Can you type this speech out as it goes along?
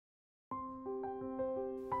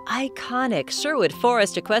iconic Sherwood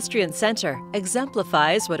Forest Equestrian Center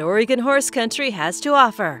exemplifies what Oregon horse country has to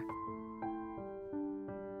offer.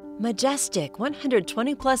 Majestic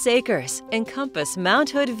 120-plus acres encompass Mount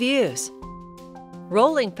Hood views,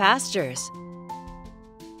 rolling pastures,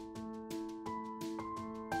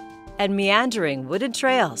 and meandering wooded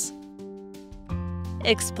trails.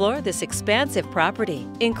 Explore this expansive property,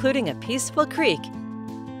 including a peaceful creek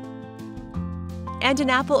and an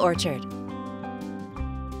apple orchard.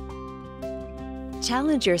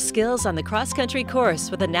 Challenge your skills on the cross-country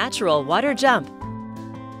course with a natural water jump.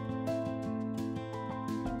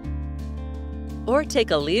 Or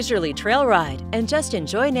take a leisurely trail ride and just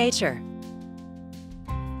enjoy nature.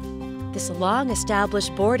 This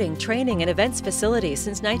long-established boarding, training, and events facility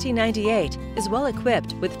since 1998 is well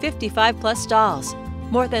equipped with 55-plus stalls,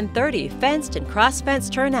 more than 30 fenced and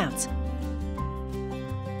cross-fenced turnouts,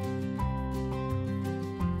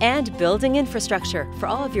 and building infrastructure for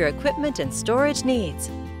all of your equipment and storage needs.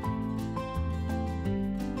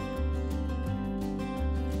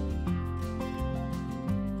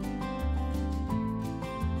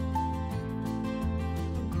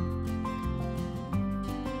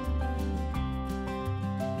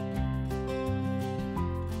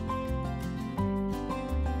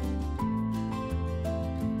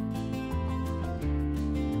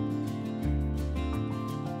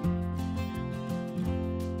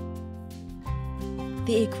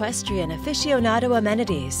 The Equestrian aficionado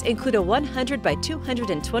amenities include a 100 by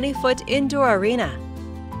 220-foot indoor arena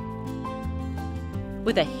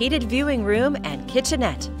with a heated viewing room and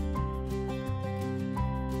kitchenette.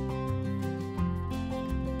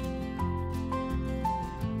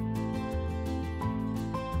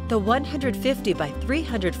 The 150 by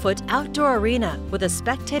 300-foot outdoor arena with a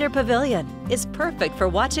spectator pavilion is perfect for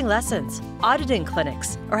watching lessons, auditing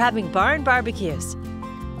clinics, or having barn barbecues.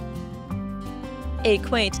 A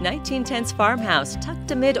quaint 1910s farmhouse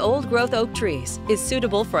tucked amid old-growth oak trees is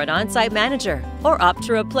suitable for an on-site manager or opt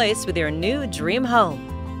to replace with your new dream home.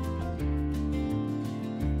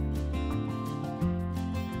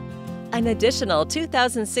 An additional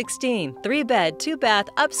 2016 3-bed,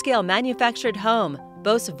 2-bath upscale manufactured home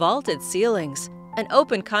boasts vaulted ceilings, an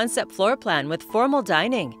open concept floor plan with formal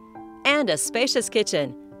dining, and a spacious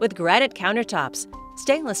kitchen with granite countertops,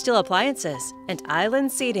 stainless steel appliances, and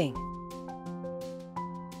island seating.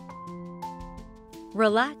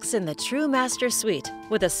 Relax in the true master suite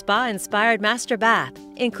with a spa-inspired master bath,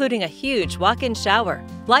 including a huge walk-in shower,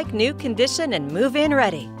 like new condition and move-in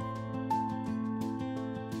ready.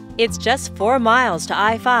 It's just 4 miles to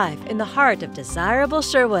I-5 in the heart of desirable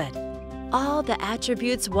Sherwood. All the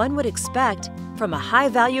attributes one would expect from a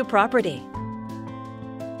high-value property.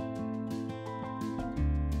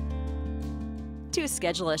 To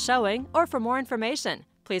schedule a showing or for more information,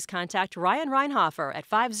 please contact Ryan Reinhofer at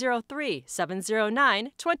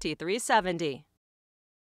 503-709-2370.